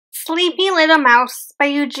Sleepy Little Mouse by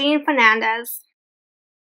Eugene Fernandez.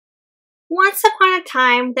 Once upon a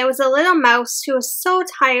time, there was a little mouse who was so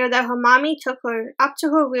tired that her mommy took her up to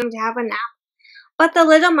her room to have a nap. But the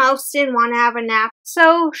little mouse didn't want to have a nap,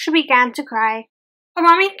 so she began to cry. Her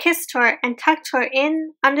mommy kissed her and tucked her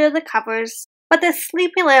in under the covers, but the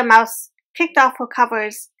sleepy little mouse kicked off her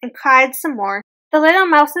covers and cried some more. The little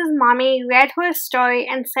mouse's mommy read her a story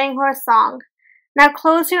and sang her a song. "Now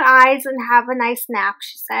close your eyes and have a nice nap,"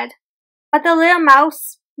 she said. But the little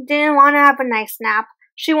mouse didn't want to have a nice nap.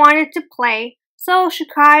 She wanted to play, so she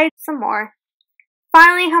cried some more.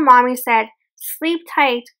 Finally, her mommy said, "Sleep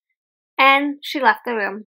tight," and she left the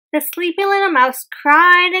room. The sleepy little mouse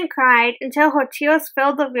cried and cried until her tears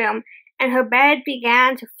filled the room and her bed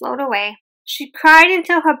began to float away. She cried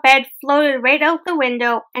until her bed floated right out the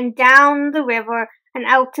window and down the river and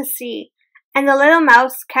out to sea, and the little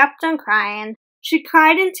mouse kept on crying. She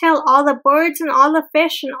cried until all the birds and all the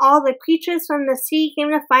fish and all the creatures from the sea came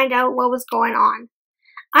to find out what was going on.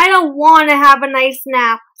 "I don't want to have a nice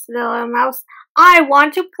nap," said the little mouse. "I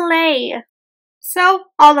want to play." So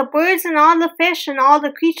all the birds and all the fish and all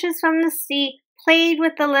the creatures from the sea played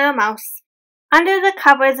with the little mouse. Under the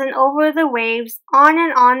covers and over the waves,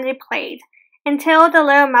 on they played, until the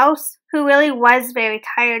little mouse, who really was very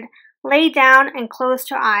tired, lay down and closed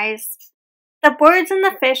her eyes. The birds and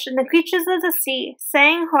the fish and the creatures of the sea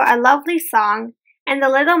sang her a lovely song, and the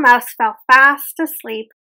little mouse fell fast asleep.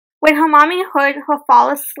 When her mommy heard her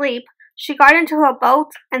fall asleep, she got into her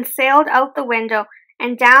boat and sailed out the window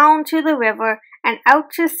and down to the river and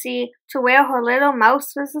out to sea to where her little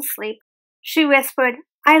mouse was asleep. She whispered,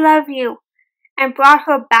 "I love you," and brought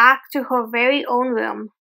her back to her very own room,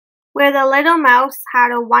 where the little mouse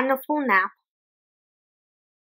had a wonderful nap.